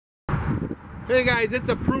Hey guys, it's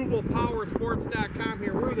ApprovalPowersports.com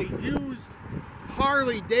here. We're the used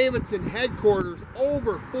Harley Davidson headquarters.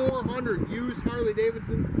 Over 400 used Harley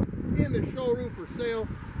Davidsons in the showroom for sale.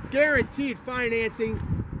 Guaranteed financing,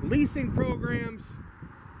 leasing programs.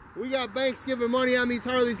 We got banks giving money on these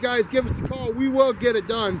Harleys, guys. Give us a call. We will get it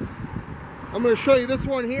done. I'm going to show you this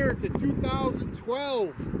one here. It's a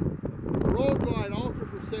 2012 Road Glide Ultra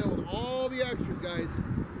for sale with all the extras, guys.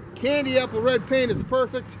 Candy apple red paint is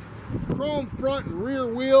perfect. Chrome front and rear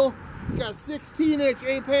wheel. It's got 16-inch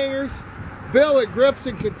ape hangers, billet grips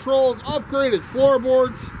and controls, upgraded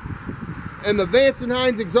floorboards, and the Vance &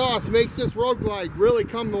 Hines exhaust makes this Road Glide really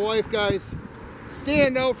come to life, guys.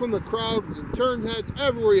 Stand out from the crowd and turn heads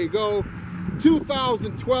everywhere you go.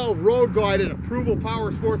 2012 Road Glide at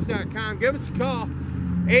ApprovalPowersports.com. Give us a call,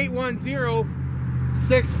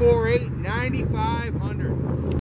 810-648-9500.